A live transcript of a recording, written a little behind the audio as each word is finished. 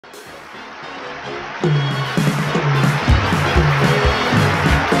You're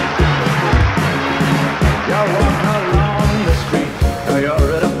walking along the street, or you're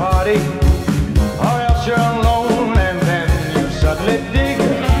at a party, or else you're alone and then you suddenly dig.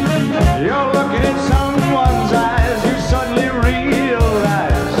 You're looking in someone's eyes, you suddenly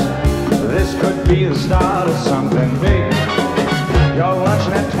realize this could be the start of something big. You're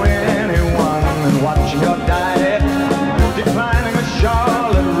lunching at 21 and watching your diet, declining a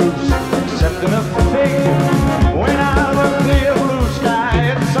Charlotte russe, accepting a fig.